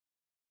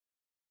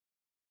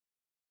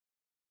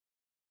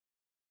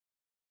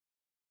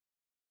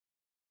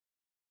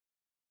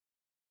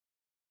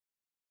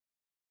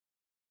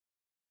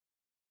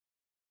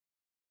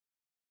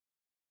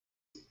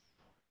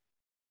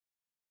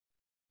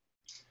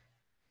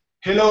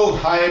Hello,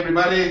 hi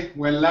everybody.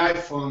 We're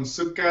live on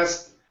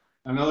ZoukCast,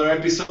 another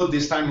episode,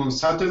 this time on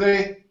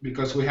Saturday,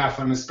 because we have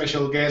a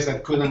special guest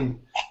that couldn't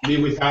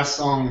be with us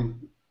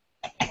on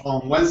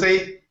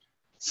Wednesday.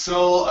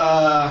 So,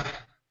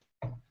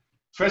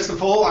 first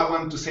of all, I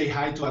want to say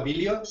hi to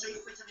Adilio.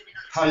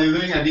 How are you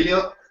doing,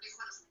 Adilio?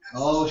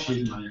 Oh,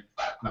 shit, my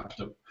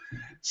laptop.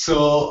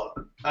 So,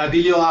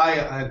 Adilio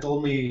I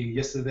told me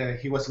yesterday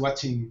he was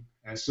watching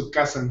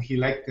ZoukCast and he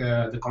liked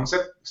the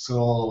concept.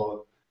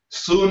 So,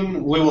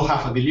 soon we will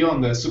have Adilio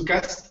on the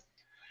ZoukCast.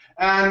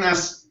 And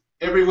as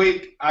every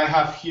week, I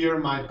have here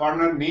my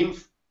partner,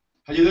 Nymph.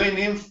 How you doing,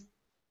 Nymph?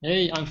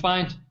 Hey, I'm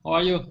fine. How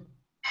are you?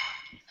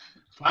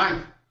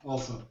 Fine,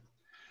 also.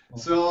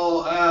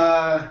 So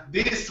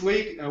this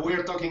week,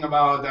 we're talking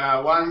about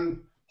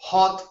one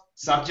hot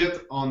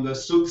subject on the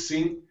Zouk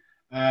scene.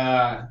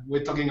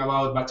 We're talking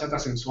about Bachata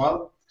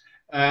Sensual.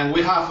 And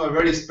we have a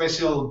very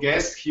special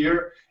guest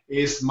here.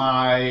 Is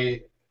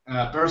my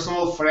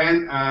personal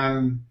friend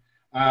and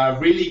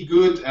really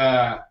good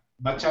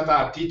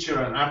bachata teacher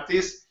and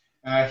artist.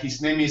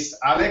 His name is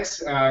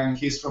Alex, and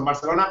he's from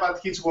Barcelona, but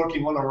he's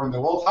working all around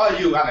the world. How are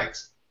you,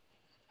 Alex?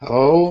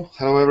 Hello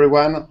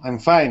everyone. I'm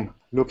fine.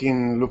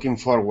 Looking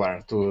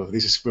forward to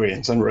this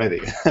experience. I'm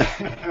ready.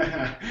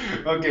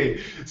 Okay,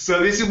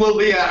 so this will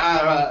be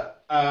a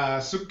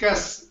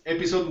ZoukCast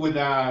episode with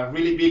a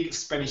really big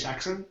Spanish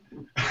accent.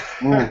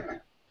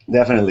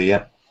 Definitely,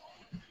 yeah.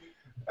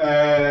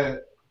 Uh,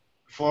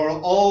 for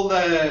all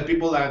the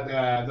people that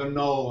don't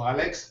know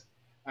Alex,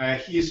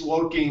 he's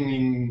working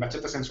in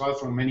Bachata Sensual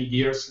for many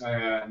years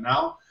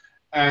now,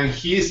 and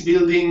he's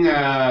building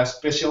a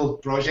special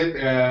project.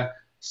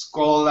 It's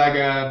called like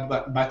a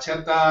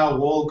Bachata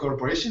World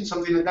Corporation,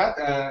 something like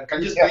that.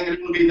 Can you explain a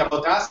little bit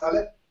about us,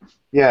 Alex?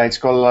 Yeah, it's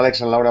called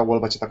Alex and Laura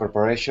World Bachata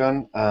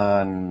Corporation,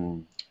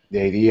 and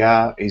the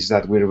idea is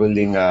that we're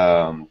building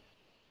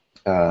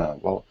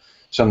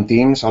some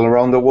teams all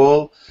around the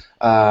world,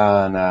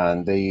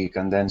 and they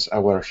can dance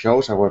our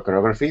shows, our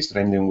choreographies,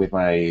 training with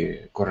my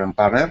current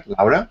partner,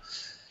 Laura.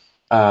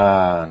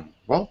 And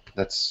well,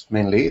 that's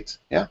mainly it.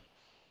 Yeah.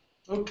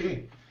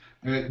 Okay.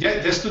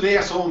 Yeah, just today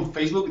I saw on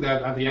Facebook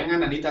that Adriana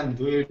and Anita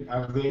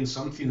are doing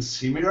something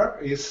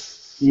similar.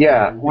 Is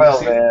Yeah, this well,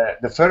 the same?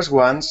 the first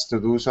ones to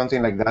do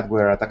something like that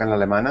were Atacan la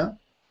Alemana,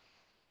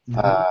 Mhm.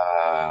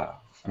 uh,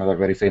 another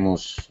very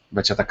famous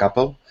bachata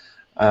couple,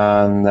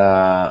 and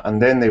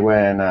then they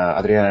went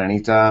Adriana and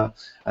Anita,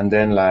 and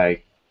then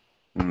like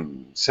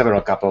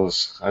several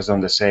couples has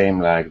done the same,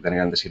 like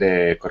Daniel and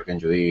Desiree, Cork and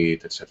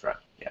Judith, etc.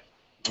 Yeah.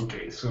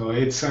 Okay, so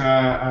it's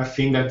a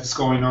thing that is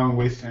going on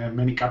with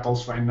many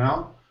couples right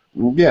now.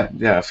 Yeah,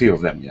 a few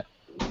of them. Yeah.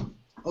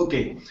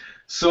 Okay,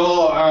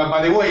 so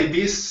by the way,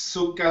 this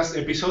Subcast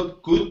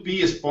episode could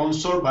be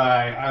sponsored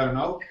by, I don't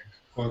know,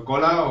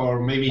 Coca-Cola or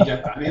maybe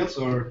Jack Daniels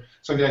or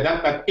something like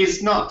that, but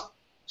it's not.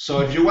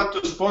 So if you want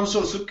to sponsor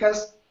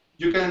Subcast,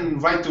 you can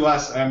write to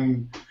us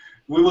and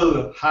we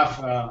will have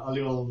a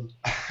little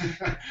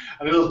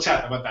a little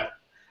chat about that.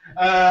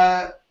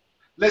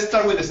 Let's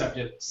start with the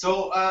subject.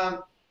 So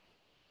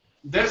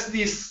there's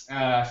this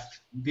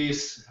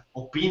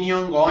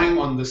opinion going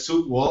on the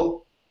Zouk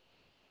wall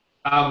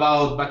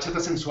about Bachata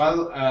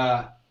Sensual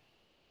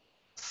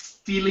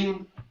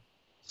stealing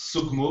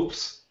Zouk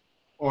moves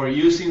or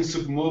using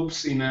Zouk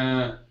moves in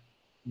a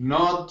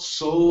not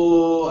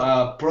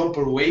so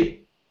proper way.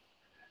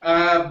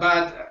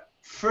 But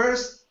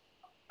first,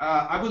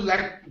 I would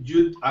like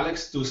you,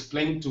 Alex, to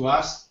explain to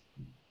us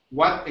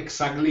what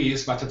exactly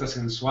is Bachata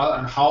Sensual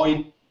and how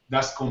it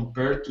does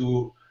compare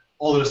to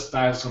other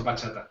styles of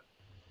bachata.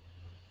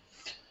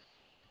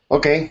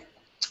 Okay.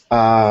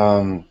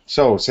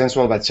 So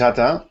sensual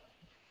bachata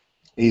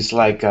is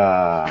like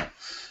an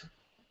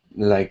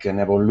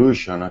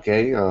evolution,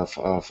 okay, of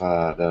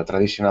the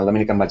traditional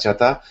Dominican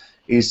bachata.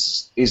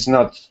 Is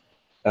not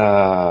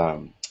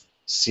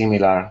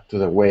similar to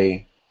the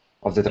way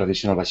of the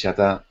traditional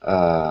bachata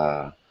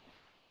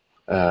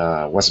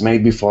was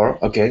made before.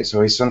 Okay,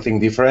 so it's something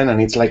different,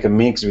 and it's like a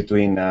mix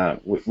between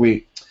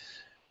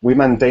we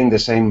maintain the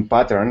same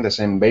pattern, the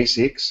same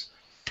basics,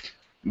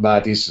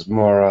 but it's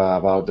more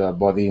about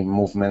body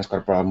movements,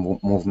 corporal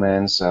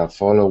movements,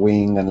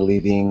 following and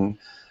leading,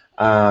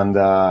 and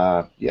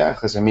yeah, it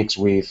has a mix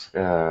with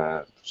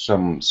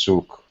some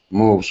souk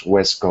moves,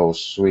 West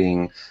Coast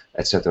swing,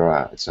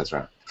 etc.,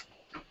 etc. Yeah.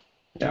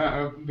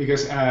 Yeah,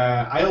 because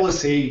I always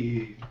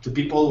say to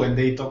people when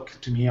they talk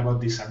to me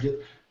about this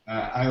subject,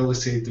 I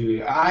always say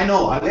I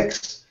know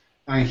Alex,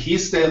 and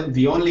he's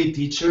the only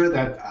teacher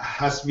that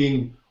has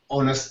been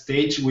on a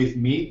stage with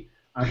me,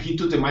 and he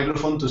took the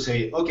microphone to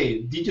say,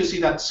 okay, did you see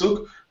that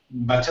souk?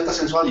 Bachata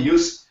Sensual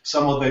used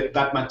some of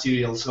that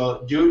material.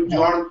 So you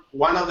are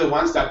one of the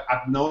ones that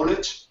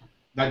acknowledge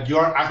that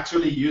you're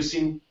actually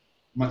using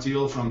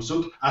material from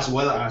souk, as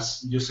well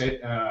as you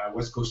said,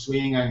 West Coast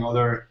swing and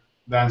other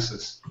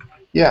dances.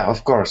 Yeah,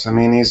 of course. I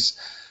mean,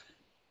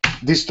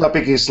 this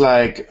topic is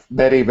like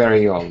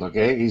very old.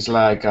 Okay, it's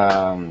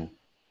um,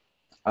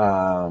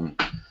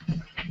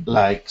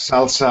 like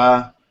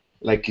salsa,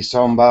 like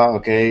kizomba,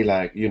 okay,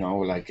 like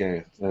like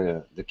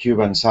the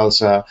Cuban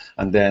salsa,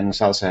 and then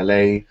salsa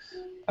LA,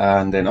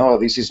 and then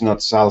this is not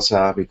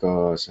salsa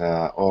because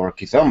or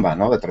kizomba,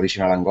 no, the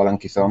traditional Angolan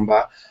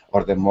kizomba,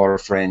 or the more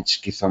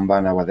French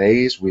kizomba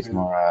nowadays with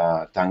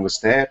more tango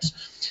steps.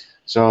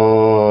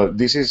 So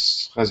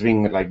this has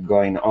been like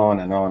going on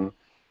and on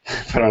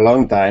for a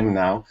long time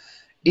now,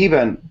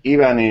 even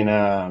in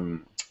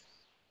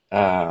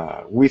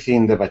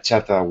within the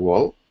bachata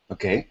wall,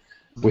 okay,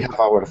 we have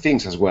our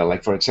things as well.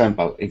 Like for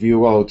example, if you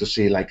go to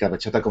see like a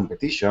bachata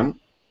competition,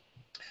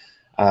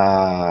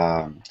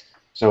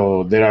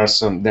 so there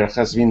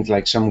has been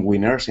like some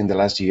winners in the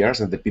last years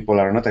that the people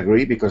are not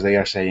agree because they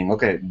are saying,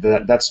 okay,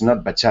 that's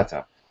not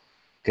bachata,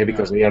 okay,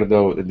 because they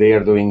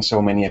are doing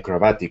so many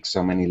acrobatics,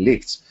 so many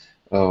lifts.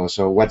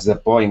 So what's the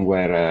point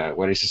where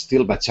it's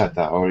still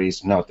bachata or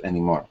is not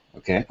anymore?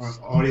 Okay.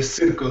 Or is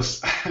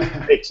circus.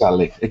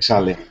 Exactly.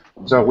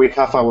 So we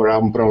have our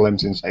own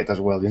problems inside as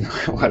well. You know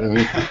what I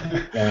mean?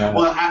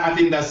 Well, I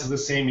think that's the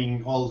same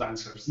in all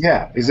dancers.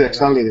 Yeah, it's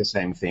exactly the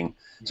same thing.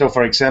 So,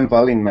 for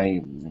example, in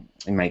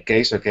my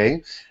case,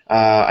 okay,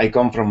 I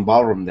come from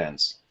ballroom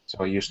dance.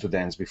 So I used to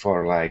dance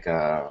before like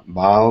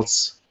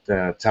waltz,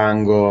 the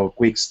tango,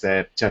 quick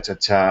step,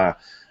 cha-cha-cha,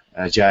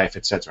 jive,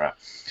 etc.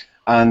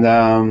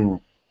 And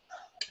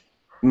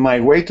my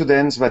way to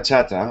dance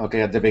bachata,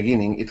 okay, at the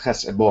beginning, it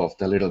has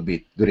evolved a little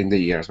bit during the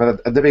years.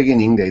 But at the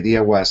beginning, the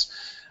idea was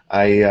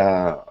I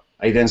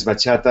dance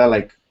bachata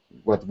like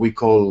what we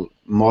call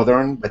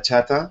modern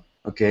bachata,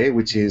 okay,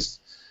 which is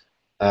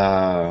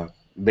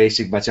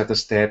basic bachata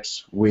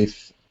steps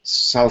with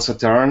salsa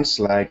turns,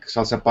 like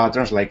salsa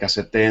patterns, like a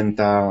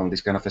setenta and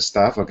this kind of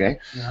stuff, okay?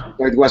 Yeah.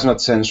 So it was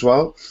not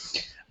sensual.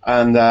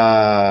 And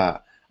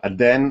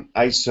then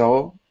I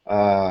saw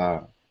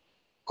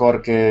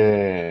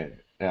Corke,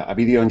 a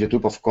video on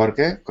YouTube of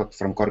Corke,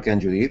 from Corke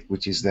and Judith,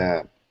 which is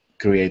the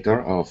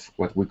creator of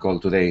what we call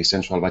today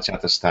sensual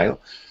bachata style.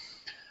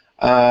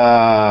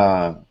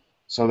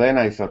 So then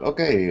I thought,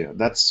 okay,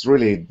 that's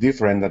really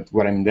different than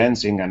what I'm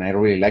dancing, and I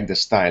really like the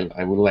style.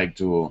 I would like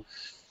to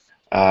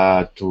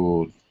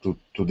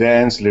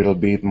dance a little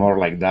bit more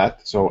like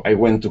that. So I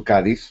went to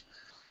Cadiz,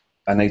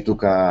 and I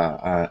took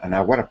an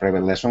hour, a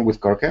private lesson with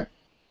Corke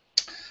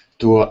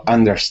to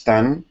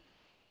understand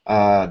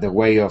the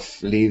way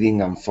of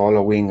leading and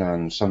following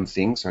and some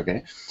things,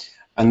 okay?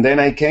 And then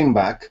I came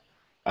back,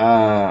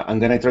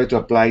 and then I tried to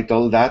apply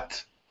all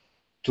that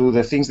to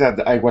the things that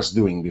I was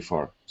doing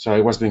before. So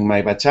I was doing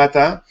my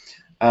bachata,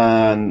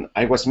 and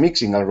I was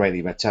mixing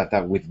already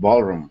bachata with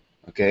ballroom,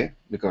 okay?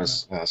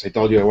 Because as I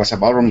told you, I was a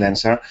ballroom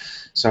dancer,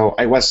 so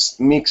I was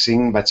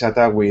mixing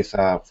bachata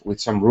with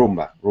some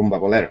rumba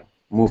bolero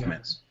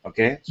movements,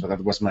 okay? So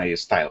that was my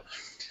style.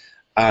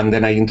 And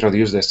then I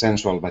introduced the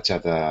sensual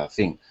bachata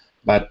thing.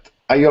 But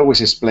I always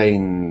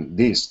explain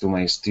this to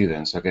my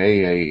students,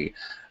 okay?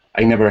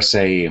 I never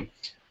say,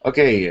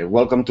 okay,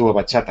 welcome to a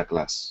bachata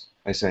class.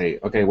 I say,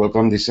 okay,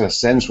 welcome, this is a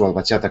sensual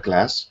bachata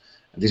class.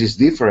 This is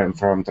different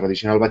from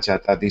traditional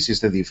bachata. This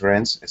is the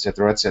difference,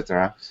 etc.,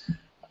 etc.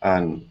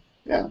 And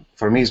yeah,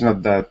 for me, it's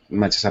not that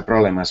much as a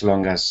problem as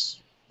long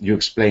as you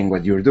explain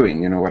what you're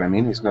doing. You know what I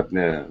mean? It's not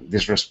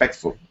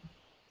disrespectful.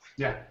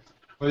 Yeah.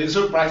 Well, it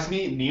surprised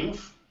me,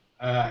 Nymph.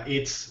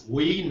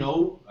 We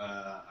know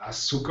as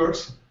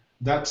Zoukers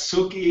that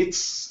Zouk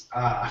is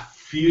a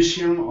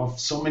fusion of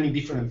so many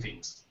different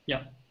things.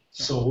 Yeah.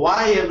 So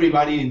why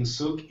everybody in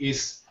Zouk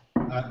is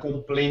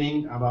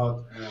complaining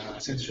about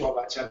sensual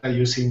bachata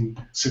using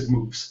Zouk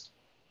moves?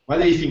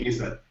 What do you think is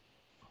that?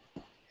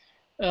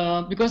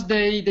 Because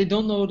they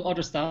don't know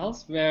other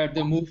styles where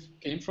the move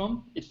came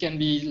from. It can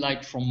be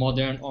like from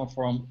modern or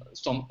from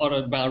some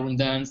other ballroom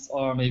dance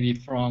or maybe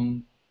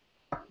from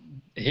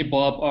hip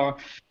hop, or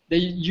they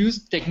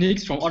use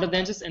techniques from other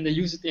dances and they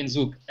use it in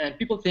Zouk. And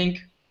people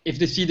think if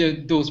they see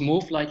those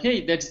moves, like,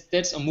 hey,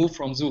 that's a move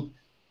from Zouk.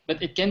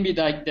 But it can be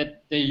like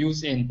that they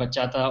use in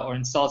bachata or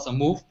in salsa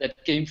move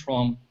that came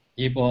from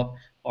hip hop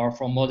or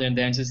from modern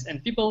dances.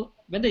 And people,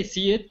 when they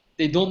see it,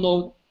 they don't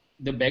know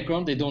the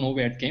background, they don't know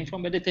where it came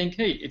from, but they think,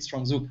 hey, it's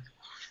from Zouk.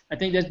 I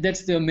think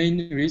that's the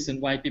main reason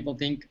why people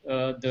think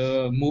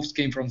the moves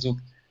came from Zouk.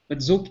 But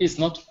Zouk is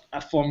not,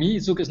 for me,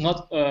 Zouk is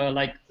not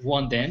like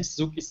one dance.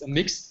 Zouk is a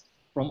mix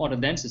from other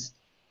dances.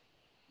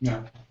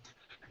 Yeah.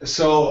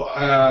 So,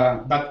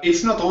 but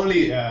it's not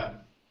only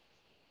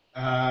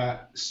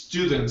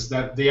students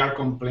that they are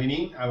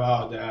complaining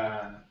about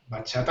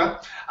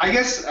bachata. I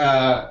guess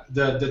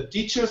the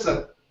teachers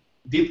that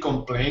did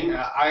complain,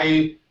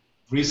 I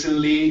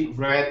recently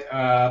read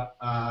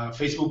a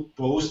Facebook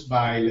post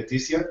by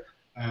Leticia,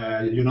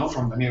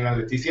 from Daniela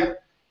Leticia.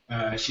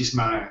 She's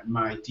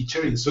my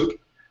teacher in Zouk,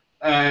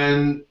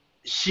 and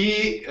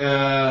she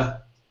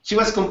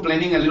was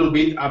complaining a little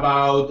bit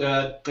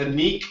about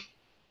technique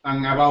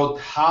and about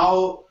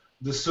how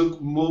the Zouk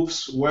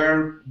moves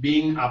were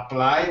being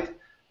applied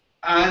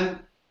and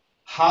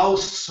how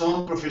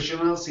some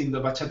professionals in the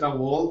bachata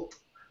world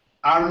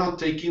are not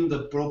taking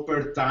the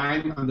proper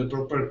time and the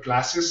proper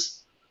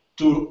classes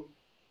to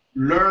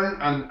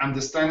learn and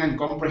understand and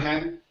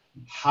comprehend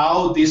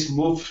how this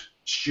move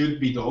should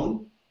be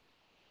done.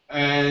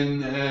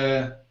 And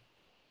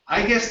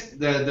I guess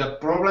the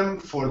problem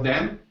for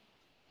them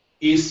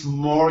is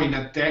more in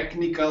a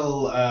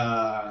technical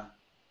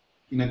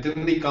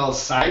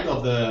side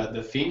of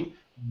the thing,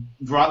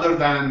 rather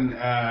than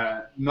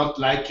not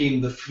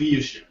liking the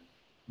fusion.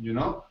 You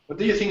know, what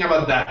do you think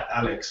about that,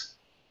 Alex?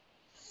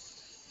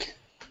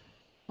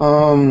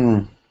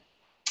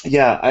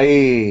 Yeah,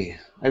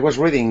 I was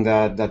reading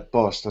that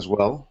post as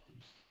well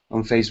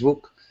on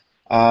Facebook,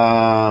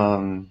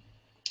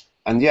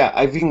 and yeah,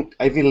 I've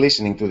been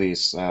listening to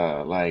this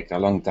like a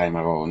long time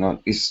ago.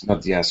 It's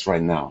not just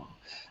right now.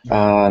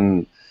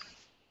 And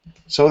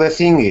so the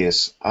thing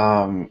is,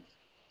 for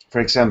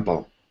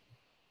example,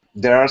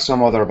 there are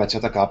some other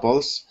bachata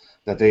couples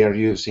that they are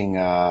using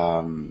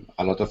a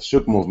lot of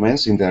souk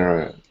movements in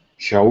their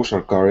shows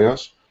or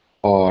choreos,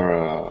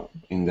 or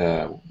in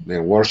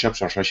their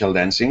workshops or social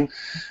dancing.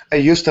 I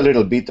used a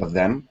little bit of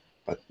them,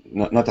 but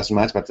not as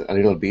much, but a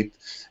little bit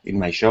in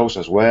my shows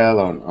as well,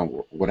 on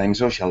when I'm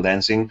social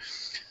dancing.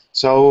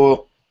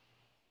 So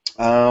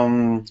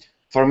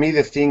for me,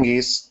 the thing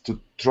is to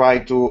try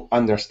to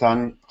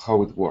understand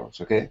how it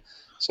works. Okay,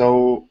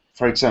 so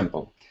for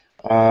example,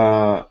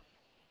 I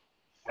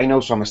know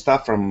some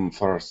stuff from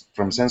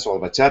sensual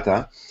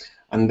bachata,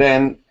 and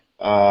then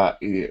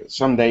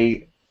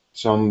someday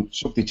some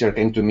sub teacher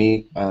came to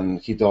me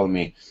and he told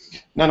me,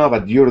 no,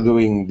 but you're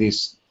doing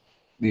this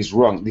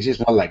wrong. This is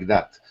not like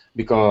that,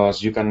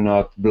 because you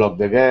cannot block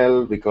the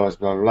girl, because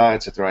blah blah,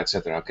 etc.,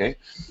 etc. Okay.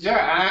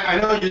 Yeah, I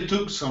know you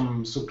took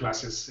some sub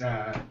classes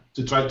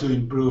to try to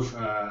improve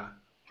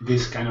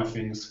these kind of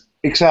things.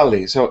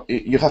 Exactly. So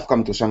you have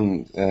come to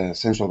some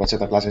sensual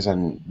bachata classes,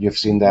 and you've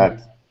seen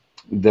that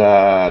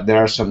there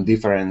are some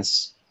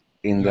difference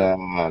in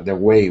the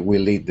way we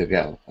lead the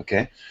girl.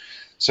 Okay.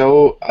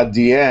 So at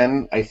the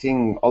end, I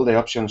think all the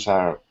options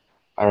are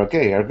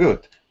okay, are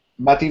good.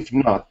 But if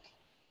not,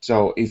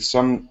 so if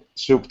some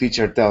sub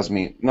teacher tells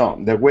me,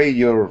 no, the way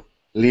you're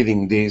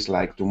leading this,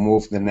 like to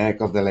move the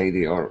neck of the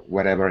lady or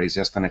whatever, is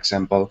just an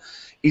example,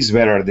 is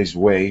better this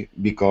way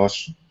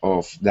because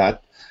of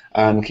that.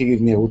 And he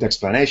gave me a good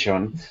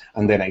explanation,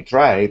 and then I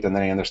try it, and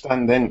then I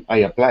understand, then I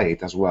apply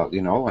it as well,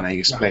 and I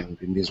explain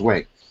it in this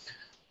way.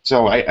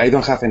 So I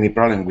don't have any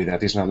problem with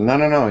that. It's not,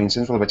 no, in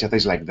sensual bachata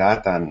is like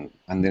that, and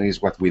then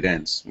is what we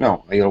dance.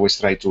 No, I always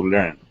try to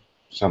learn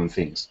some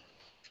things.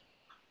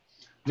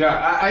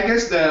 Yeah, I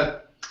guess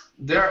that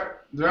there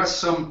are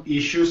some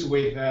issues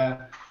with.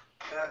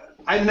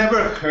 I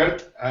never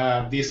heard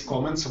these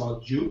comments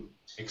about you,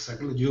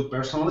 exactly you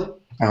personally,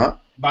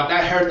 but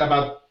I heard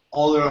about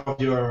other of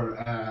your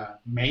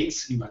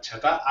mates in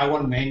bachata. I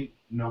won't name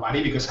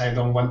nobody because I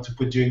don't want to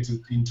put you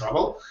in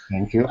trouble.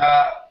 Thank you.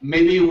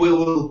 Maybe we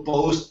will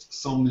post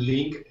some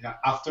link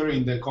after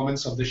in the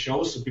comments of the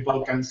show so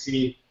people can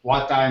see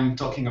what I'm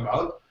talking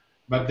about.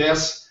 But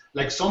there's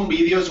like some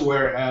videos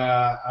where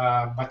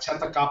a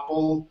bachata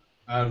couple,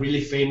 a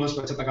really famous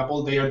bachata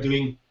couple, they are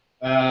doing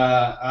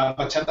a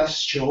bachata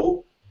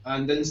show,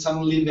 and then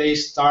suddenly they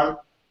start.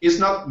 It's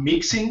not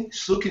mixing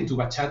souk into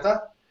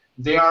bachata.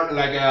 They are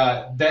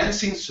like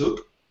dancing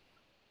souk,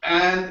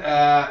 and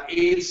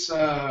it's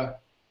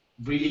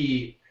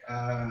really.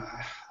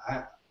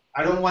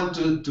 I don't want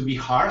to be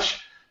harsh,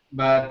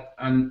 but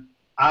an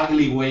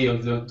ugly way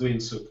of doing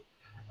souk.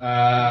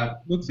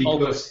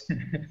 Because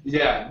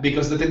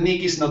because the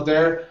technique is not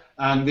there,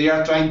 and they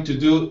are trying to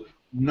do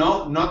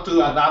not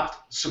to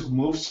adapt souk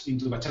moves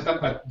into bachata,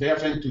 but they are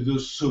trying to do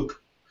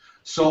souk.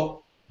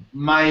 So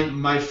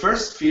my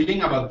first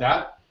feeling about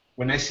that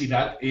when I see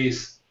that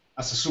is,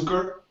 as a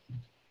souker,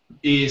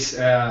 is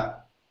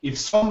if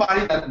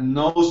somebody that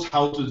knows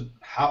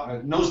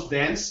knows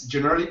dance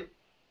generally,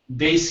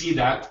 they see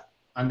that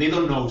and they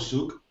don't know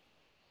souk,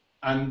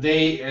 and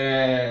they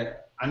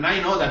and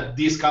I know that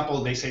this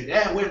couple, they say,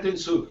 yeah, we're doing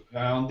souk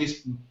on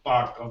this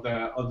part of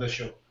the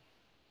show.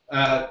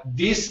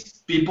 These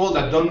people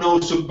that don't know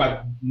souk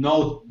but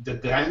know the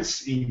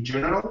dance in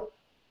general,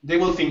 they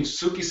will think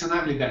souk is an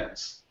ugly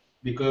dance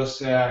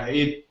because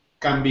it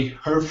can be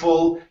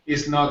hurtful,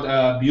 it's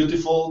not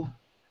beautiful,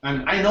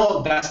 and I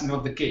know that's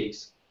not the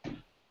case.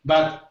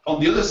 But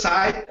on the other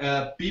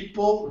side,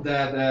 people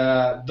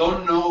that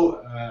don't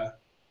know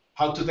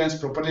how to dance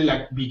properly,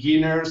 like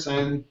beginners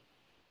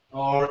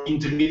or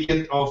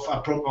intermediate of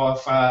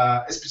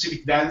a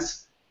specific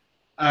dance,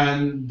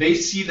 and they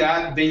see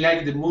that, they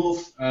like the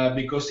move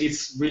because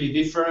it's really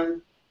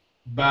different,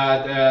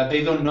 but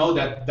they don't know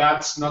that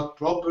that's not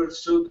proper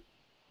souk.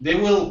 They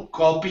will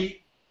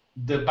copy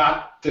the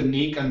bad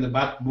technique and the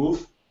bad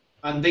move,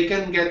 and they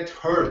can get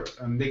hurt,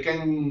 and they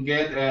can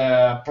get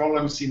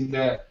problems in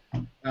the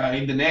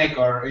neck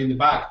or in the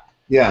back.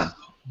 Yeah. So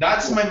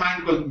that's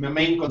my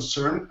main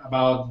concern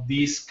about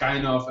this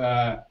kind of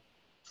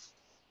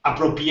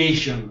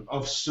appropriation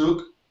of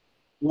souk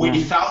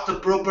without the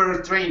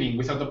proper training,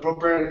 without the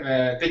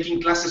proper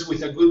taking classes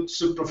with a good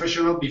souk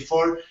professional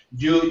before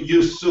you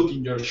use souk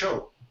in your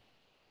show.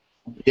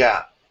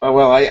 Yeah,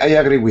 well, I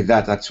agree with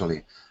that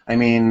actually. I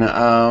mean,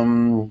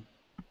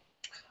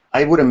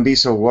 I wouldn't be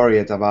so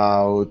worried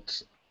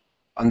about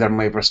under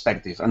my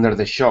perspective, under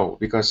the show,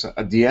 because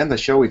at the end, the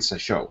show, it's a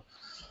show.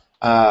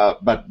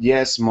 But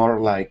yes, more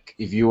like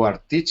if you are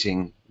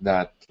teaching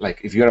that,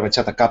 like if you're a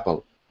bachata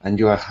couple and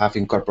you have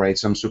incorporated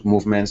some sub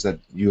movements that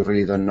you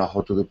really don't know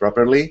how to do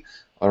properly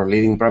or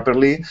leading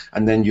properly,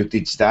 and then you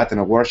teach that in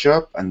a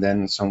workshop, and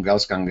then some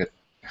girls can get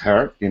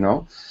hurt,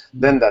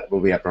 then that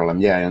will be a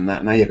problem. Yeah,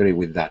 and I agree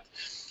with that.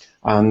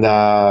 And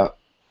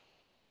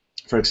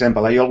for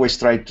example, I always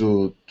try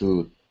to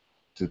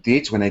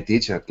teach when I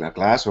teach a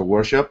class or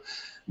workshop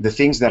the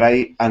things that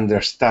I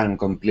understand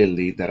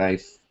completely, that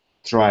I've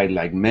tried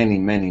like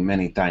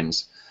many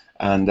times,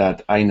 and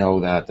that I know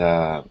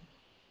that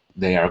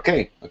they are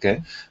okay.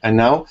 And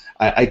now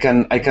I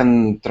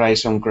can try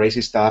some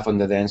crazy stuff on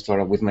the dance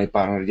floor with my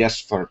partner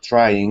just for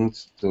trying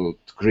to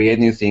create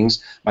new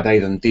things, but I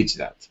don't teach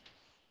that.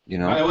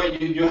 By the way,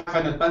 you have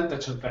an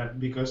advantage of that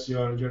because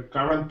your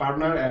current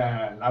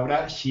partner,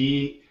 Laura,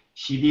 she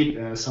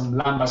did some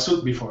lamba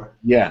suit before.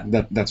 Yeah,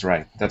 that's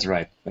right. That's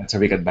a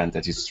big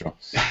advantage. It's true.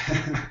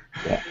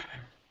 Yeah.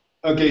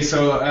 Okay,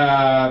 so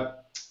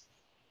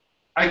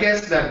I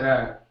guess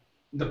that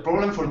the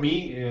problem for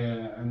me,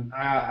 and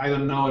I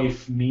don't know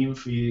if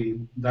Nymph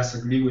does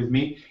agree with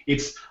me,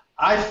 it's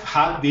I've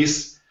had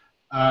this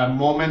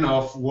moment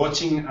of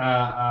watching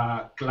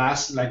a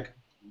class like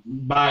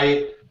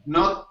by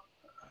not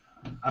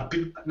a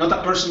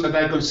person that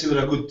I consider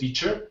a good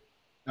teacher,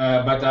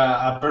 but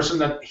a person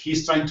that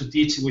he's trying to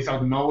teach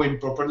without knowing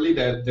properly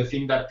the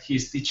thing that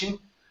he's teaching.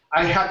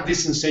 I had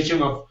this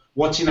sensation of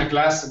watching a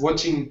class,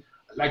 watching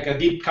like a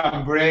deep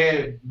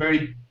cambray,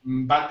 very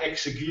bad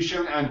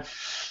execution, and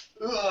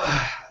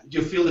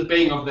you feel the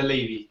pain of the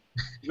lady,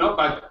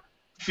 But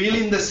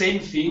feeling the same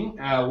thing,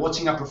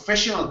 watching a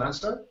professional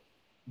dancer,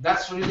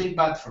 that's really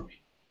bad for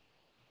me.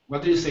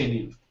 What do you say,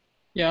 Neil?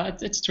 Yeah,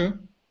 it's true.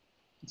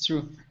 It's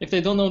true. If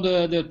they don't know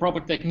the proper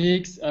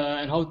techniques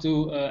and how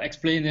to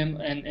explain them,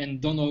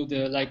 and don't know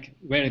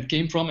where it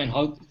came from and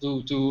how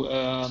to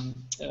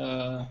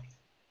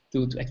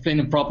explain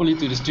them properly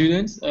to the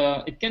students,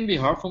 it can be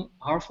harmful,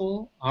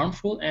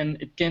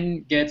 and it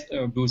can get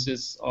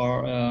bruises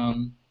or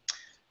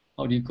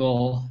how do you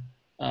call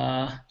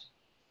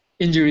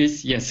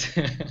injuries? Yes.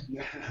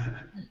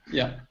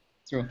 Yeah,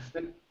 true.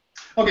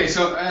 Okay,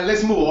 so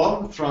let's move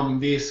on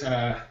from this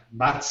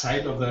bad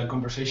side of the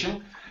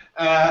conversation.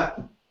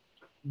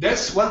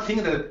 There's one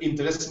thing that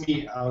interests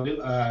me a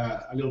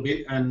little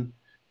bit, and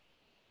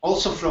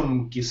also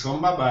from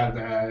Kizomba, but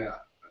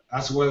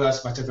as well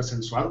as Bachata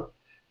Sensual.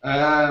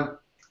 I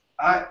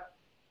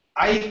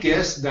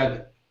guess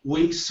that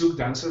we Zouk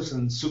dancers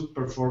and Zouk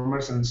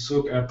performers and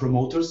Zouk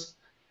promoters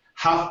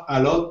have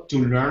a lot to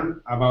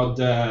learn about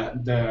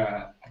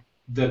the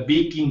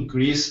big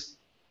increase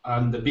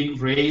and the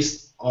big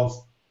raise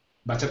of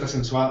Bachata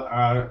Sensual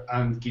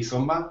and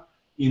Kizomba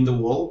in the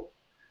world.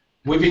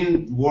 We've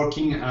been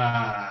working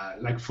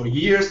like for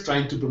years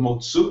trying to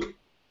promote Zouk,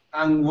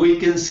 and we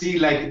can see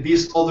like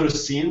these other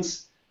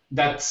scenes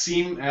that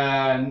seem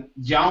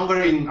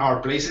younger in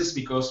our places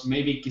because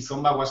maybe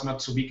Kizomba was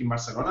not so big in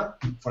Barcelona,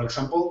 for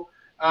example,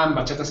 and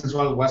Bachata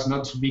Sensual was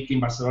not so big in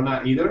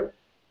Barcelona either,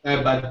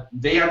 but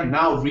they are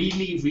now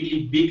really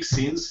big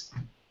scenes,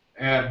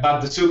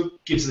 but the Zouk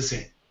keeps the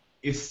same.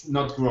 It's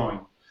not growing.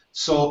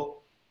 So,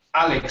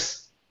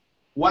 Alex,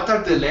 what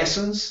are the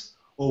lessons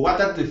or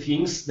what are the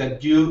things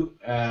that you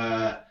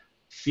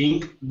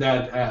think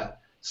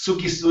that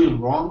Zouk is doing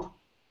wrong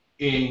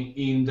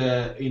in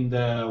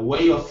the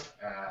way of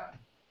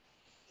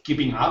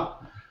keeping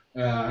up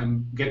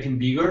and getting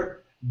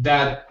bigger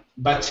that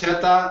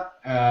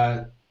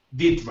Bachata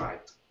did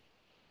right?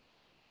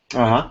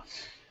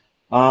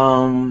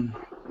 Well,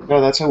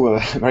 that's a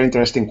very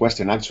interesting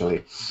question,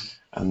 actually,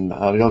 and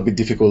a little bit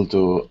difficult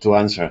to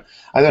answer.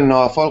 I don't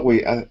know.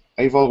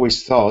 I've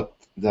always thought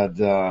that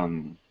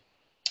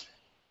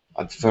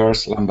at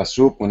first Lamba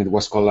Zouk, when it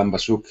was called Lamba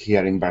Zouk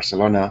here in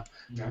Barcelona,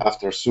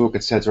 after Zouk,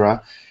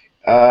 etc.,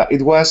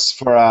 it was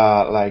for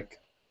a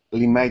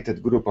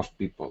limited group of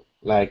people.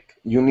 Like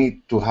you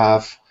need to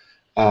have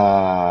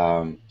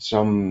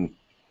some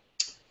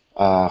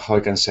how I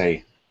can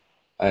say.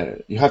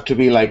 You have to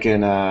be like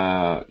in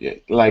a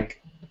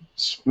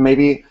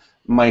maybe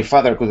my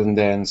father couldn't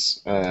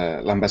dance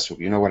Lamba Zouk,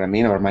 you know what I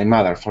mean, or my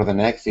mother for the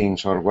neck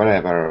things or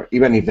whatever,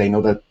 even if they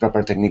know the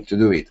proper technique to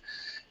do it.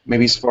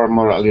 Maybe it's for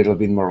a little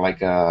bit more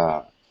like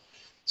a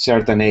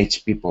certain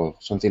age people,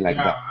 something like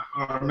that.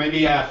 Or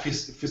maybe a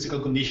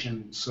physical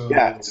condition. So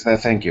yeah,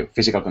 thank you,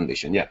 physical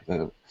condition. Yeah.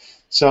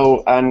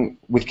 So and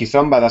with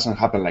Kizomba doesn't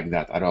happen like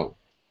that at all.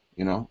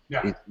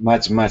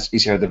 It's much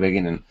easier at the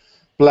beginning.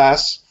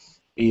 Plus,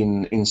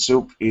 in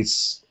Zouk,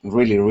 it's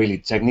really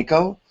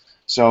technical.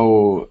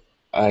 So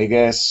I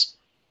guess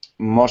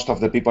most of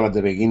the people at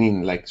the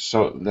beginning,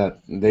 so that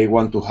they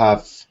want to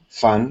have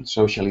fun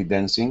socially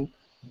dancing,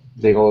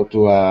 they go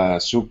to a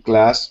Zouk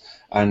class,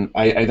 and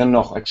I don't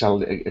know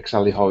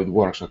exactly how it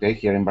works, okay,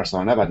 here in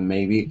Barcelona, but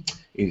maybe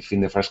if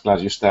in the first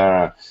class you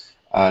start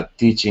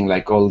teaching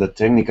like all the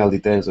technical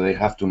details that they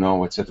have to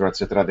know, etc.,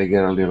 they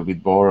get a little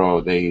bit bored,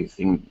 or they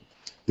think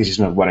this is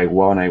not what I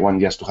want. I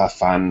want just to have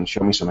fun.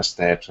 Show me some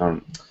steps,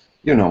 or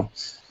Yeah.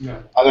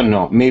 I don't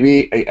know. Maybe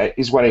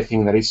it's what I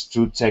think, that it's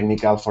too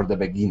technical for the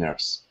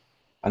beginners.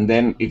 And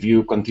then if you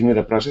continue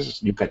the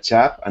process, you catch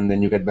up, and then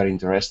you get very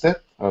interested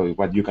in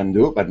what you can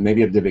do. But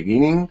maybe at the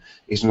beginning,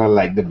 it's not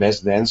like the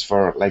best dance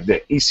for like the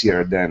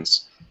easier dance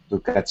to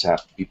catch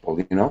up people,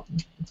 you know?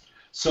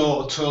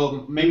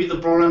 So maybe the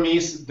problem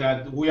is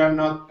that we are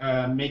not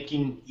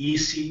making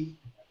easy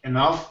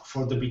enough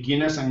for the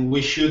beginners, and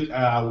we should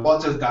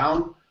water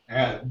down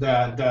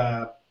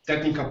the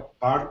technical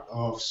part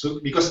of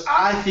Zouk, because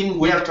I think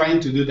we are trying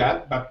to do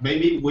that, but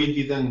maybe we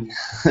didn't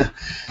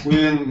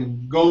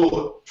go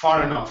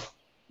far enough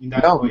in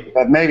that No, way.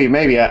 but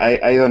maybe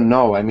I don't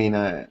know. I mean,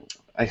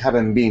 I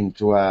haven't been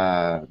to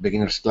a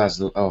beginner's class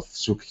of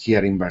Zouk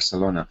here in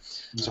Barcelona,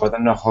 so I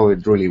don't know how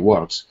it really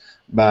works.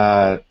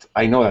 But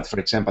I know that, for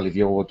example, if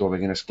you go to a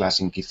beginner's class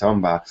in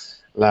Kizomba,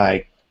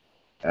 like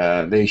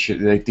they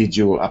teach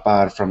you,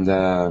 apart from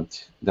the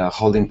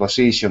holding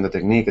position, the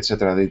technique,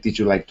 etc. They teach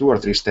you like 2 or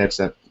 3 steps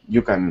that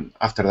you can.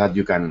 After that,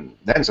 you can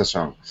dance a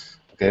song.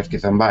 Okay, of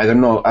Kizomba. I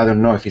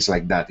don't know if it's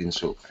like that in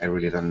Zouk. I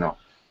really don't know.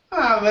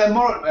 Well,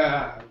 more,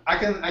 I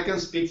can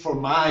speak for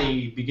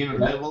my beginner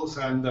levels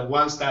and the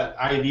ones that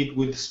I did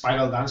with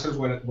Spiral Dancers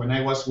when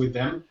I was with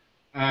them,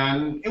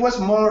 and it was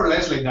more or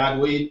less like that.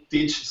 We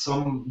teach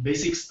some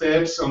basic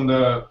steps on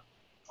the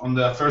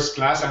first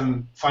class,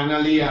 and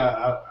finally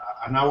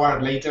an hour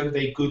later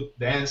they could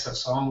dance a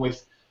song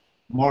with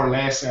more or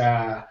less,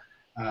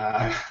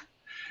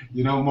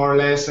 more or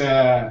less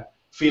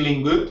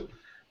feeling good.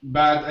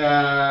 But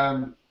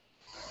I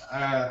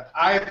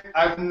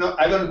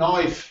don't know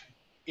if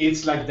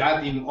it's like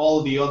that in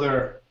all the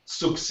other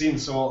Zouk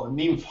scenes. So,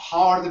 Nymph,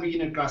 how are the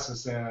beginner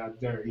classes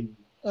there in?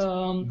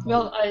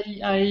 Well,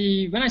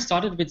 when I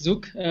started with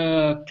Zouk,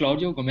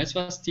 Claudio Gomez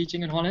was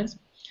teaching in Holland,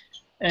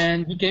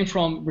 and he came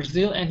from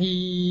Brazil, and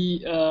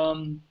he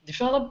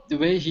developed the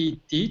way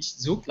he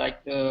teaches Zouk,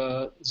 like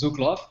Zouk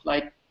Love.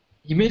 Like,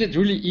 he made it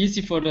really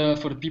easy for the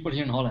people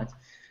here in Holland,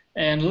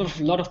 and a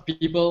lot of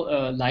people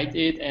liked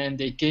it, and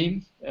they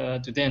came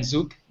to dance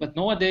Zouk. But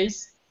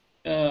nowadays,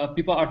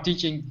 people are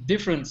teaching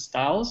different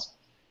styles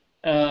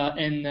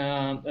and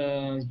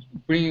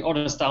bringing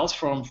other styles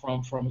from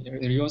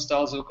Rio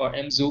style Zouk or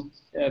M Zouk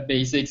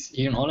basics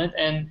here in Holland.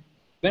 And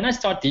when I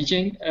start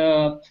teaching,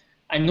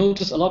 I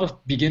notice a lot of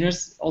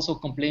beginners also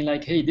complain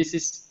like, "Hey, this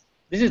is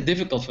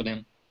difficult for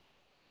them."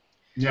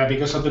 Yeah,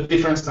 because of the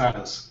different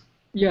styles.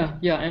 Yeah,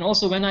 and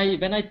also when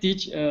I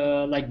teach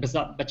like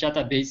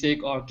bachata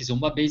basic or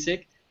kizomba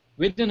basic,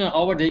 within an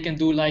hour they can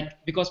do, like,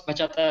 because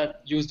bachata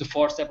use the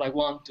 4-step, like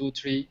 1, 2,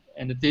 3,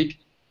 and the tick.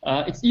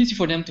 It's easy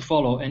for them to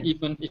follow, and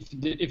even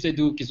if they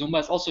do kizomba,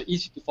 it's also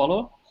easy to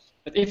follow.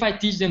 But if I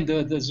teach them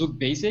the Zouk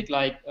basic,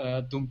 like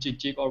tum chik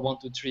chik or 1,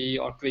 2, 3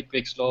 or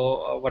quick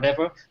slow or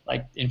whatever,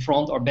 like in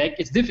front or back,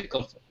 it's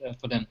difficult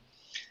for them.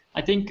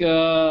 I think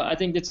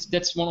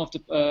that's one of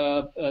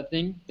the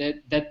thing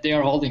that they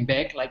are holding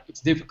back. Like,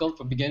 it's difficult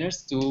for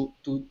beginners to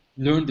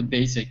learn the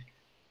basic.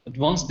 But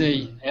once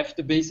they have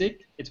the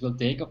basic, it will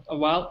take a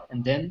while,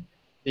 and then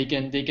they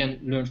can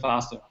learn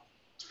faster.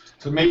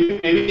 So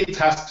maybe it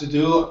has to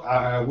do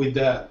with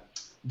the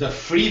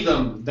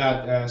freedom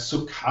that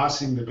Zouk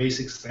has in the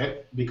basic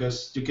step,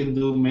 because you can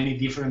do many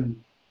different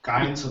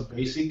kinds of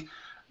basic,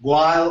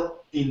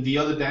 while in the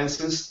other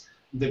dances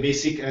the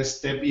basic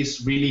step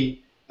is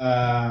really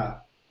I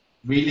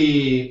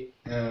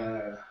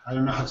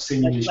don't know how to say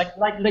in English.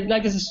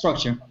 Like it's a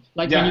structure.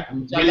 Like, yeah,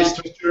 really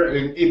structure,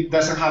 and it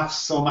doesn't have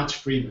so much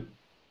freedom.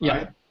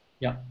 Right?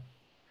 Yeah.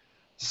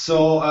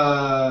 So,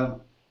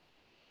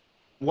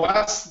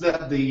 what's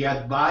the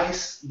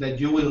advice that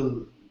you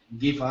will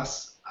give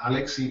us,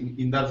 Alex,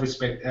 in that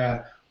respect?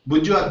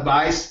 Would you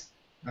advise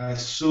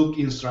Zouk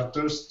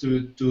instructors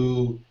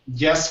to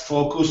just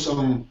focus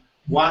on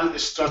one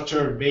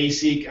structure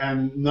basic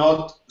and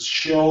not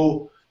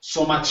show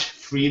so much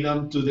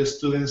freedom to the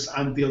students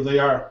until they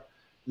are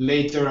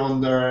later on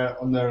their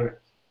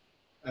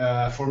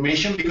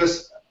formation?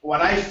 Because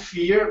what I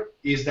fear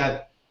is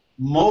that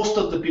most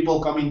of the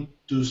people coming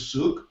to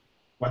Zouk,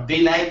 what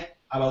they like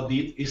about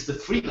it is the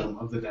freedom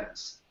of the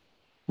dance.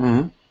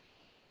 Mm-hmm.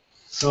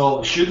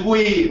 So should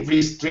we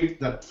restrict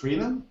that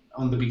freedom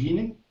on the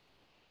beginning?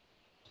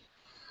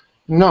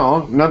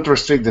 No, not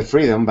restrict the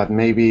freedom, but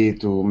maybe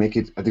to make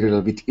it a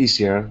little bit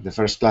easier, the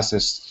first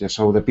classes, just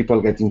so the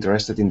people get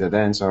interested in the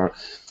dance, or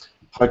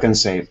how I can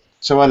say.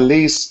 So at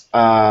least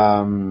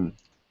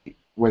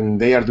when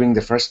they are doing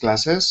the first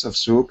classes of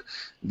Zouk,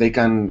 they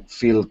can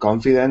feel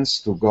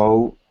confidence to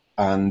go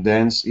and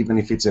dance, even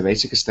if it's the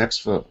basic steps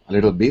for a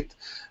little bit,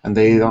 and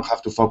they don't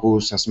have to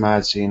focus as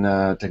much in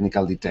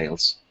technical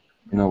details.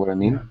 You know what I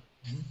mean? Yeah.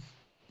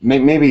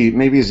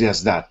 Maybe it's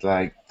just that,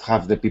 like,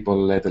 have the people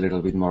let a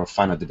little bit more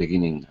fun at the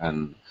beginning,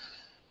 and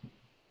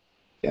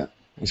yeah,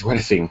 it's what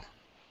I think.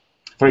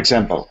 For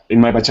example,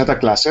 in my bachata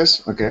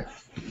classes, okay,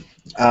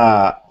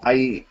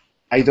 I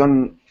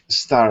don't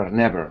start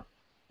never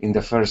in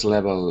the first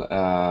level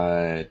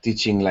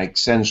teaching like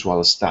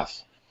sensual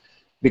stuff,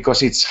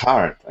 because it's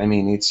hard. I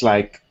mean, it's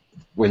like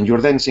when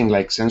you're dancing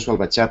like sensual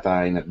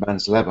bachata in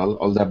advanced level,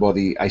 all the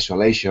body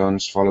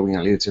isolations, following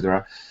a lead,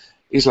 etc.,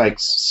 is like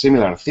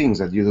similar things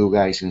that you do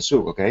guys in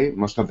Zouk, okay?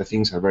 Most of the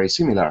things are very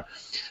similar,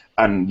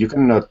 and you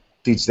cannot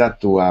teach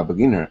that to a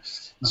beginner.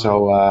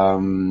 So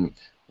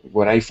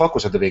what I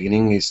focus at the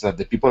beginning is that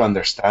the people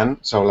understand.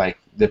 So like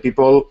the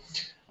people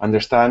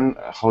understand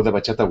how the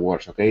bachata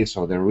works, okay?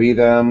 So the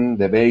rhythm,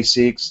 the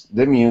basics,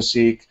 the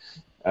music,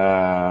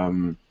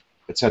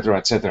 etc.,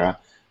 etc.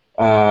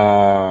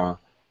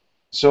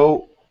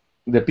 So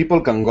the people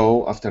can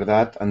go after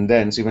that and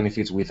dance, even if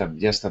it's with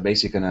just a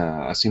basic and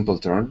a simple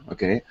turn,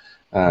 okay?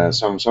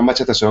 Some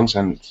bachata songs,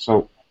 and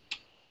so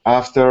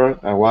after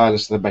a while,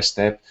 step by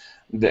step,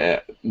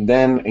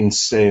 then in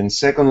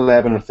second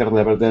level or third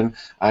level, then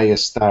I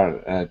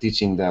start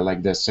teaching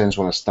the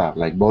sensual stuff,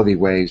 like body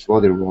waves,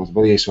 body rolls,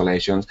 body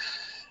isolations.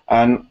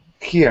 And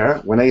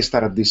here, when I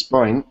start at this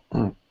point,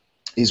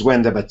 is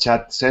when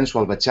the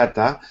sensual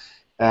bachata,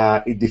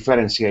 it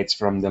differentiates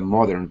from the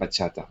modern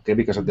bachata, okay?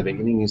 Because at the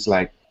beginning it's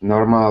like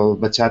normal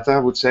bachata, I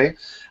would say,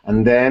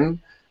 and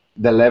then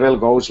the level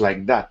goes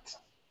like that,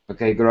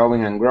 okay,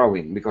 growing and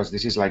growing, because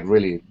this is like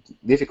really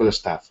difficult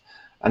stuff.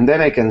 And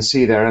then I can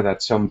see there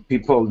that some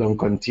people don't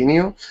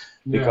continue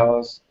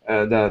because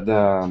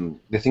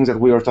the things that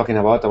we were talking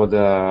about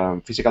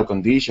the physical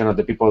condition of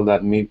the people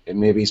that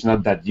maybe is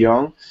not that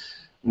young,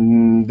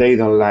 they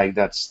don't like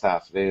that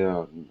stuff. They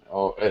don't,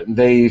 or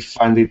they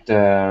find it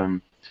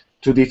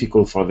too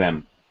difficult for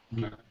them.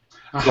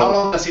 How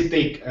long does it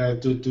take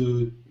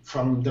to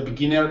from the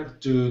beginner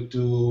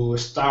to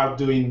start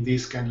doing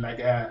this kind of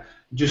like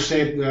you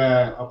said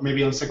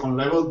maybe on second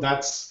level?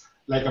 That's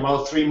like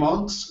about 3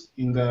 months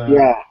in the.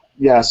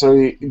 Yeah. So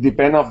it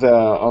depends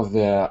of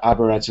the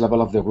average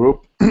level of the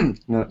group.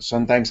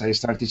 Sometimes I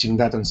start teaching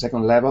that on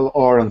second level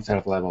or on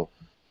third level.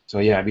 So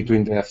yeah,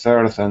 between the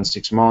third and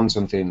 6 months,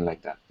 something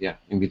like that. Yeah,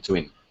 in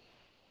between.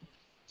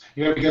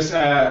 Yeah, because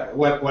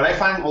what I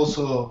find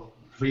also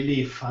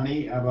really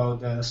funny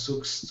about the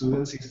Zouk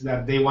students is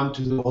that they want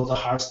to do all the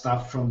hard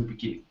stuff from the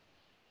beginning.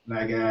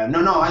 Like,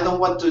 no, I don't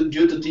want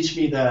you to teach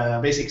me the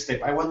basic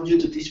step. I want you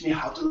to teach me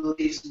how to do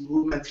these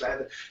movements like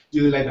that,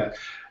 do like that.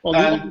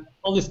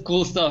 All this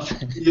cool stuff.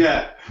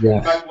 Yeah.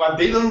 But what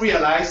they don't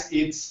realize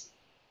is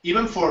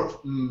even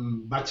for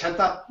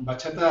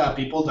bachata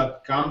people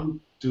that come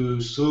to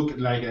Zouk,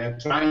 like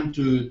trying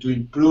to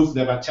improve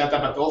the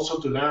bachata, but also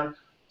to learn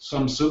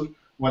some Zouk,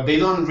 what they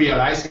don't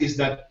realize is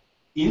that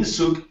in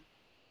Zouk,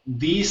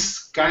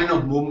 these kind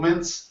of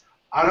movements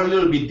are a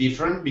little bit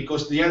different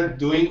because they are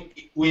doing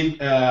with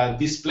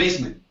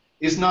displacement.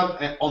 It's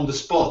not on the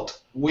spot.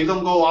 We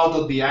don't go out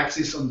of the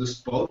axis on the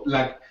spot.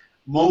 Like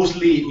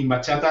mostly in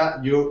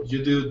bachata, you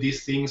do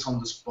these things on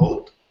the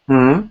spot.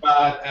 Mm-hmm.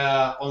 But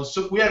on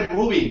Zouk, we are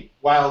moving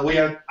while we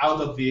are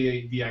out of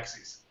the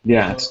axis.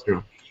 Yeah, So it's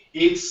true.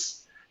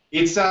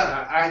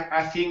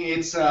 I think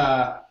it's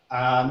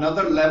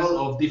another level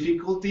of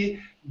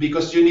difficulty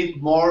because you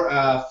need more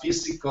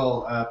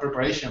physical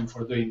preparation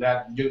for doing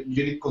that. You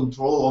need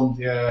control on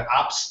the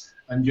abs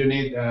and you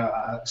need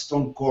a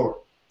strong core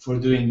for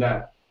doing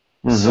that.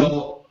 Mm-hmm.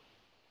 So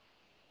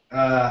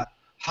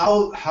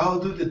how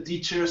do the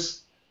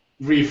teachers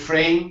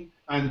refrain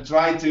and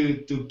try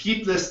to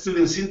keep the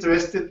students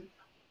interested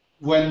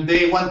when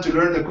they want to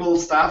learn the cool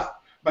stuff,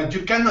 but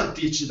you cannot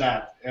teach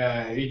that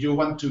if you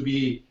want to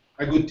be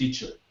a good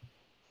teacher?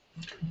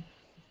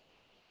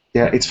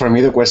 Yeah, it's for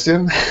me the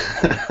question.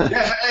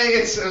 Yeah,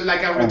 it's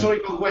like a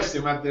rhetorical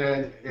question, but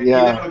Yeah.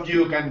 either of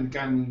you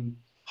can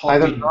hop I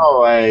don't in.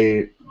 know.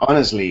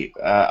 Honestly,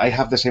 I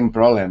have the same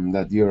problem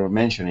that you're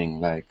mentioning,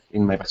 like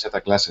in my bachata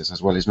classes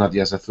as well. It's not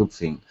just a Zouk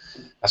thing.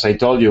 As I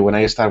told you, when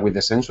I start with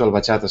the sensual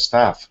bachata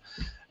stuff,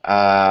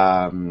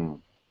 I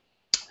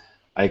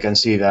can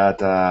see that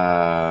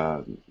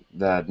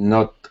that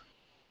not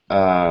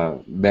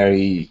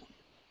very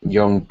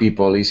young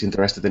people is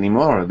interested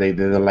anymore. They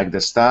don't like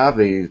the stuff.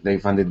 They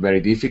find it very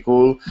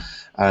difficult,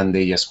 and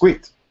they just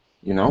quit.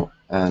 You know.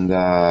 And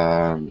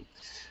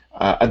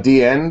at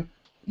the end,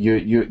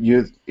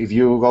 you if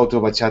you go to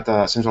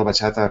bachata sensual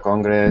bachata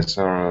congress,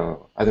 or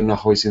I don't know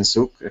how it's in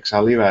Zouk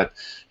exactly, but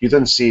you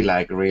don't see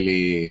like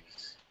really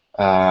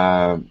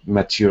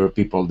mature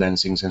people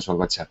dancing sensual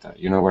bachata.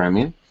 You know what I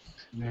mean?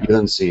 Yeah. You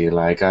don't see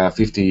like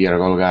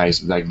 50-year-old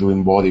guys like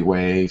doing body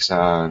waves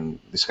and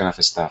this kind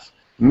of stuff.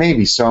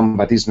 Maybe some,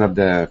 but it's not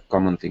the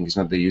common thing. It's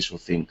not the usual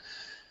thing.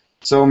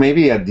 So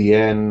maybe at the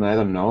end, I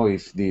don't know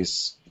if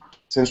this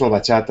sensual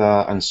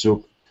bachata and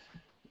Zouk,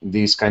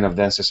 these kind of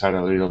dances are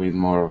a little bit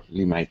more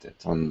limited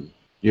on,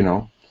 you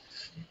know,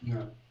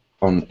 Yeah.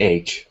 on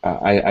age.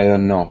 I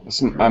don't know.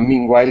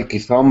 Meanwhile,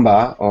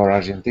 kizomba or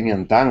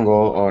Argentinian tango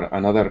or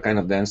another kind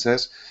of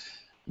dances,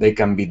 they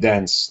can be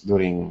danced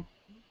during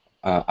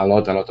a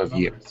lot of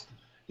years.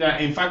 Yeah,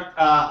 in fact,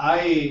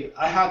 I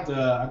had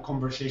a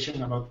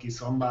conversation about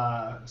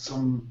kizomba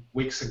some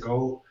weeks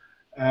ago,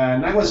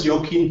 and I was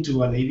joking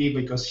to a lady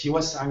because she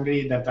was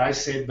angry that I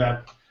said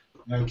that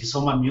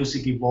kizomba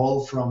music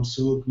evolved from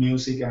Zouk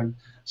music, and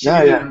she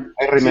Yeah, didn't.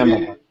 I She remember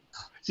didn't.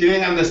 She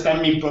didn't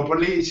understand me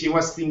properly. She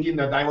was thinking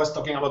that I was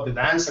talking about the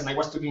dance and I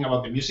was talking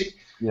about the music.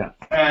 Yeah.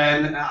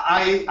 And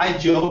I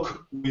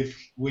joke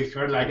with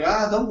her like,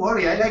 don't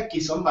worry, I like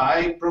kizomba.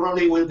 I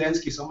probably will dance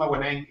kizomba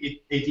when I'm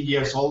 80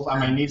 years old and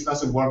my knees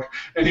doesn't work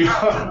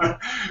anymore.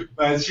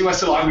 But she was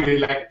so angry,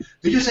 like,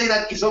 did you say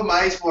that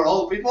kizomba is for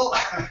old people?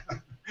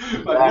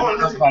 But more or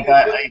less,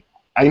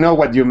 I know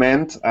what you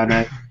meant,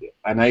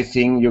 and I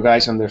think you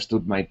guys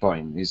understood my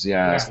point. It's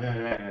just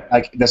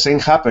like the same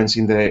happens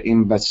in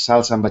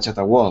salsa and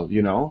bachata world,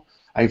 you know.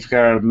 I've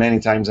heard many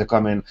times the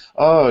comment,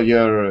 "Oh,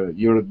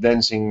 you're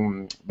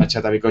dancing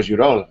bachata because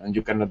you're old and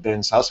you cannot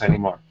dance salsa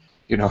anymore,"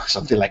 you know,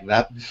 something like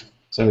that.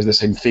 So it's the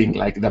same thing.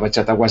 Like the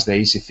bachata was the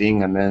easy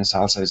thing, and then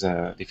salsa is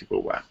a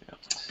difficult one. You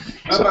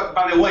know? But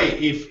by the way,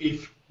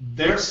 if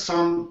there's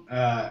some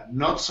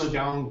not so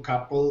young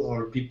couple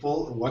or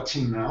people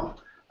watching now,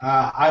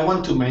 I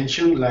want to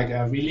mention like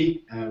a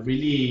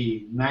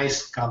really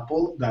nice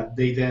couple that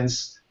they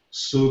dance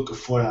zouk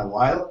for a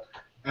while,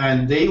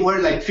 and they were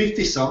like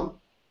 50 some.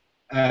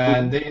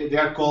 And they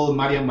are called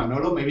Maria and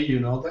Manolo. Maybe you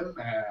know them,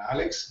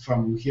 Alex,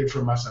 from here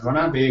from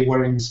Barcelona. They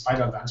were in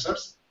Spiral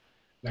Dancers,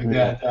 like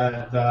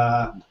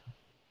the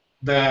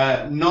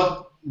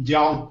not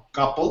young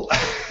couple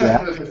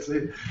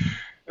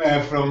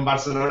from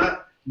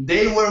Barcelona.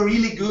 They were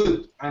really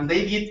good, and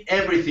they did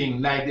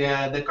everything, like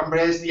the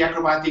compress, the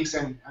acrobatics,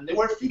 and they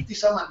were 50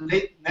 some, and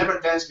they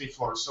never danced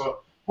before. So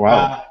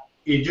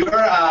if you're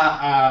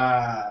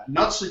a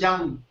not so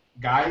young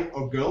guy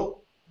or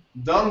girl,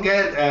 don't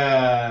get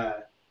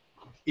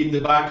in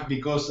the back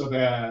because of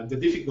the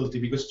difficulty,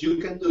 because you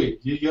can do it.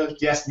 You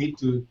just need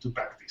to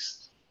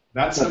practice.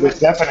 That's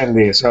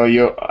definitely. So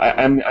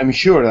I'm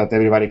sure that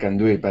everybody can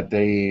do it, but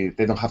they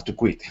don't have to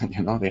quit.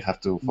 You know, they have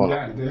to follow.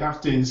 Yeah, they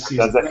have to insist.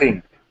 That's the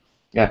thing.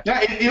 Yeah.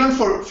 Yeah. Even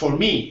for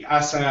me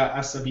as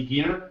a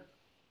beginner,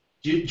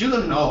 you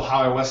don't know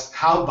how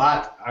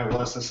bad I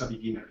was as a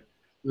beginner.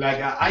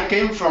 Like I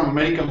came from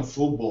American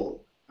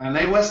football, and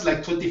I was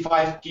like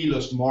 25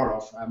 kilos more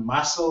of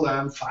muscle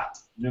and fat.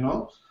 You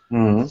know.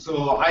 Mm-hmm.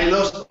 So I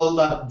lost all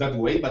that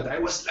weight, but I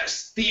was like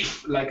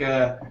stiff, like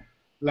a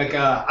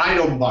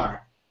iron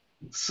bar.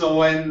 So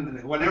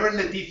whenever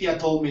Leticia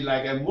told me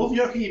like move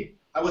your hip,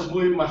 I was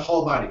moving my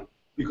whole body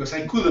because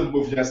I couldn't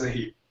move just the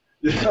hip.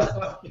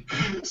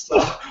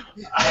 So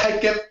I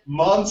kept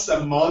months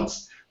and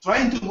months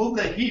trying to move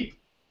the hip.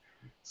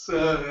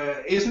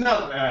 So it's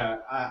not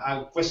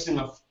a question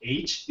of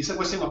age; it's a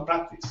question of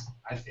practice,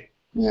 I think.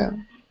 Yeah.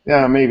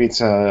 Maybe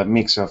it's a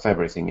mix of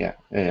everything. Yeah.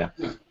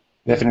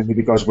 Definitely,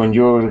 because when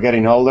you're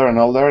getting older and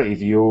older,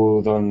 if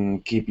you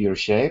don't keep your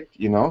shape,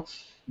 you know,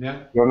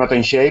 you're not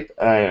in shape,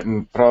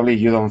 probably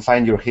you don't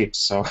find your hips.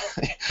 So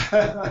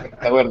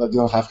aware that you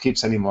don't have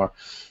hips anymore.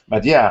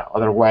 But yeah,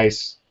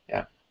 otherwise,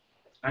 yeah.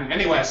 And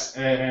anyways,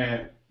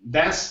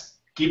 dance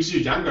keeps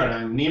you younger,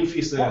 and Nymph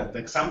is the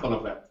example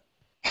of that.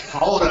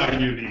 How old are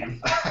you, Nymph?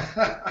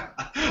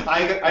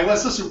 I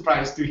was so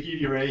surprised to hear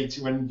your age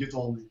when you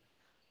told me.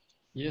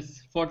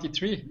 Yes,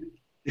 43.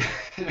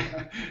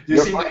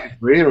 You're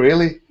 43,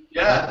 really?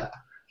 Yeah.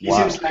 He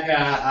seems like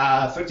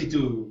a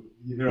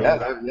 32-year-old.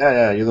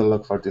 Yeah. You don't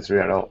look 43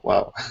 at all.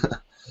 Wow.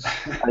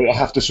 I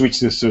have to switch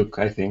to zouk,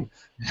 I think.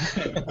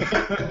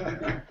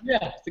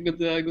 Yeah, it's a good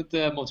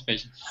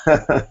motivation.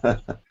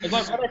 But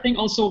I think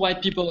also why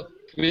people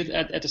quit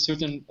at a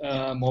certain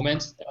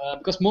moment,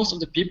 because most of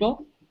the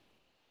people,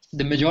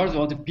 the majority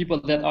of the people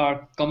that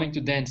are coming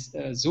to dance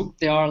zouk,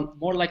 they are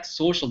more like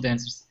social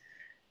dancers,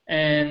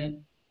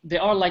 and they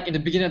are like in the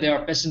beginning they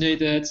are passionate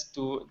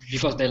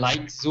because they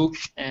like zouk,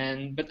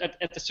 but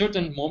at a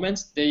certain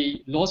moment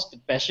they lost the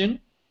passion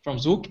from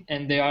zouk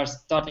and they are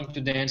starting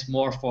to dance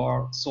more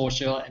for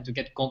social and to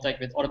get contact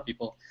with other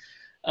people.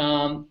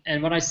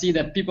 And when I see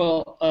that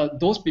people,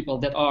 those people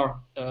that are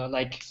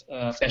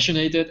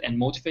passionate and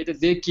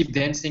motivated, they keep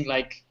dancing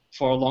like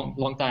for a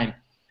long time.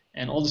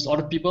 And all these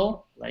other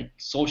people, like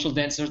social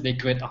dancers, they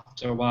quit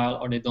after a while,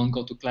 or they don't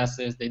go to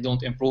classes, they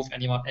don't improve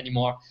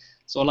anymore.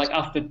 So like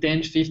after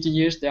 10, 15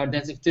 years, they are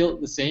dancing still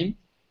the same.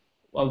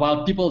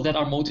 While people that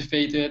are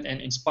motivated and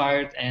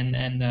inspired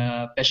and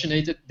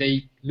passionate,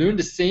 they learn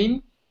the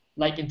same.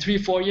 Like in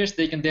 3-4 years,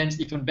 they can dance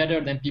even better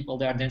than people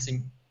that are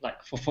dancing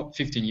like for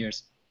 15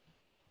 years.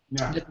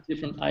 Yeah. That's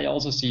different. I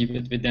also see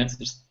with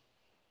dancers.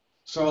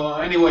 So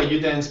anyway, you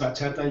dance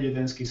bachata, you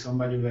dance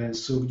kizomba, you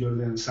dance zouk, you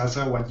dance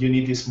salsa. What you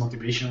need is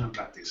motivation and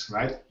practice,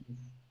 right?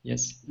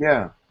 Yes.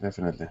 Yeah,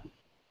 definitely.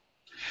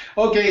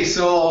 Okay,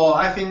 so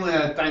I think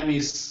time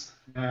is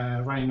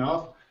running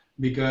off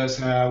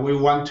because we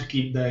want to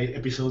keep the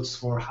episodes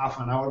for half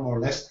an hour more or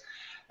less.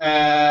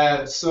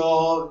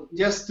 So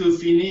just to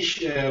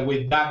finish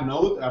with that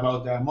note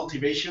about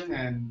motivation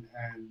and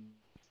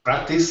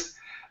practice,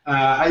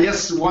 I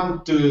just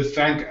want to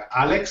thank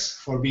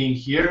Alex for being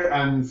here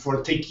and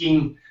for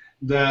taking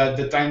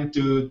the time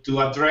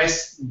to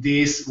address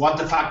this what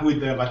the fuck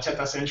with the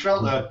Bachata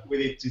Sensual that we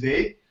did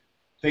today.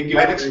 Thank you,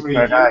 Alex, for being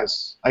here.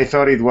 Guys. I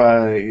thought it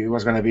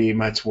was going to be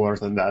much worse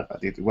than that,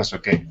 but it was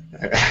okay.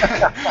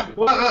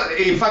 Well,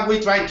 in fact, we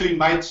tried to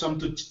invite some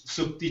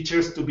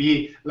sub-teachers to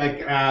be like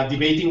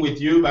debating with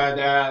you,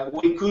 but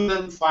we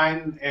couldn't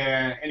find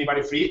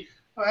anybody free.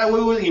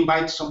 We will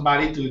invite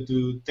somebody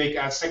to take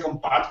a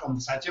second part on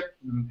the subject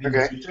in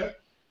the future.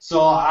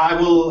 So I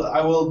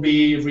will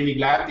be really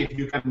glad if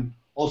you can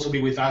also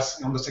be with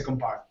us on the second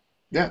part.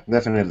 Yeah,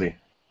 definitely.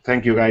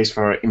 Thank you guys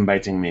for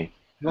inviting me.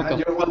 You're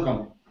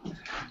welcome.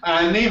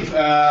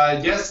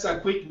 Niv, just a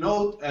quick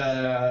note.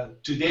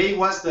 Today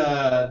was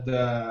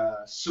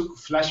the Zouk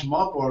flash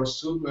mob or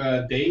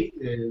Zouk day,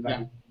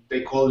 like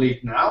they call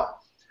it now.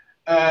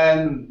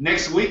 And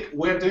next week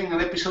we're doing an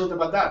episode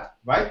about that,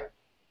 right?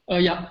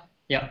 Yeah.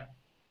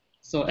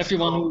 So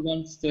everyone who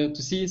wants to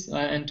see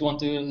and want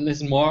to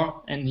listen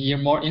more and hear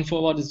more info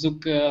about the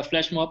Zouk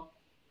flash mob,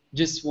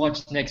 just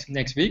watch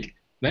next week,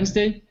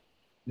 Wednesday.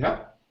 Yeah.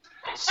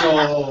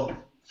 So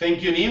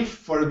thank you, Niv,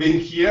 for being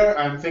here,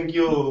 and thank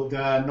you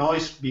the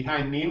noise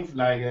behind Niv,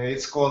 like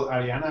it's called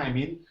Ariana, I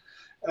mean.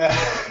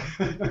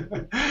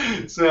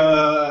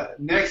 So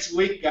next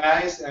week,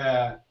 guys.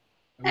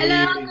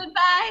 Hello,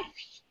 goodbye.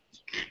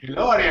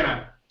 Hello,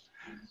 Ariana.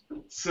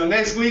 So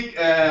next week,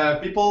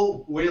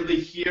 people will be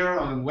here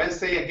on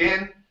Wednesday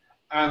again,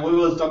 and we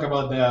will talk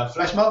about the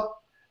flash mob.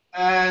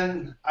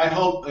 And I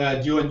hope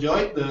you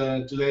enjoyed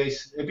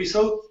today's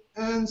episode,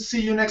 and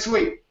see you next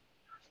week.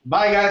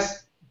 Bye,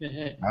 guys.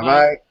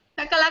 Bye-bye.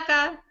 Laka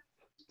laka.